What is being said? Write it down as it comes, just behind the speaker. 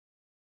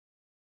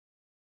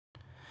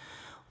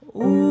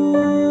Ooh.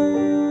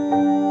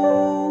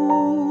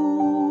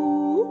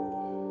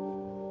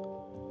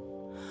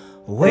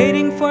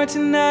 Waiting for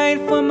tonight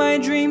for my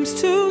dreams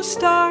to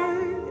start.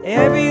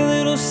 Every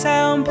little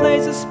sound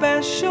plays a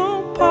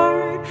special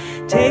part.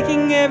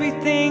 Taking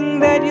everything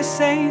that you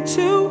say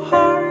to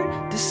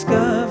heart.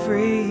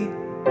 Discovery.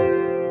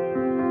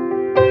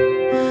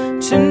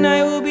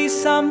 Tonight will be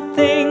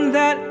something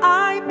that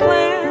I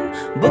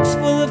plan. Books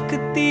full of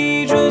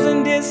cathedrals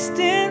and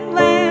distant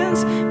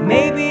lands.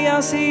 Maybe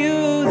I'll see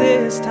you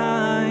this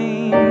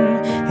time.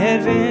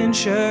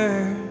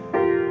 Adventure.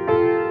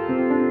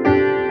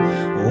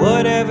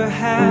 Whatever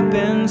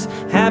happens,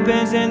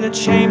 happens in the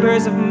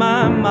chambers of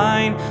my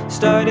mind.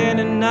 Starting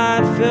to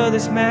not feel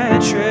this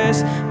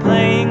mattress.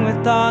 Playing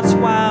with thoughts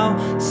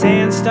while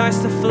sand starts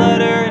to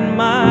flutter in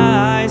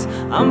my eyes.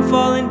 I'm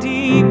falling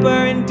deeper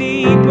and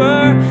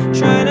deeper,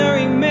 trying to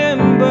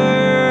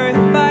remember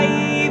if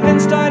I even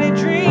started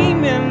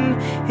dreaming.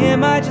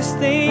 Am I just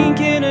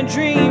thinking or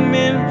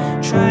dreaming?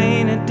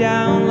 Trying to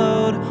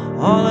download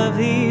all of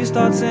these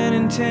thoughts and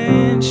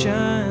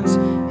intentions.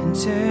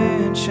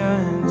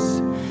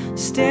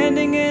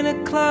 Standing in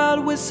a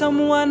cloud with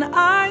someone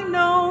I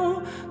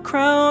know.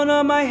 Crown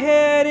on my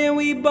head and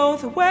we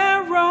both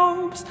wear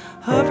robes.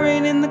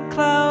 Hovering in the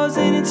clouds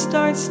and it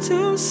starts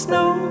to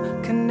snow.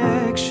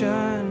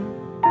 Connection.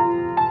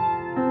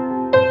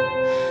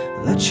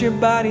 Let your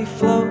body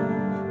float.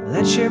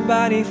 Let your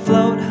body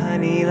float,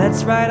 honey.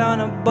 Let's ride on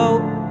a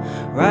boat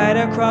right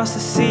across the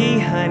sea,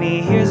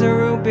 honey. Here's a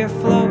root beer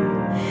float.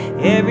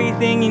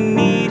 Everything you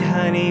need,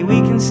 honey.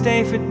 We can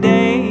stay for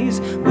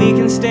days. We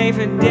can stay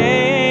for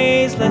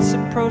days. Let's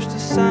approach the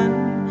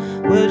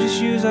sun. We'll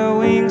just use our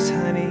wings,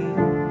 honey.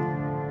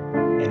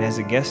 And as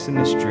a guest in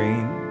this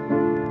dream,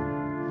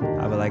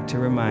 I would like to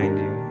remind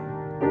you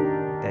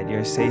that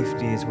your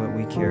safety is what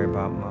we care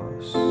about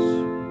most.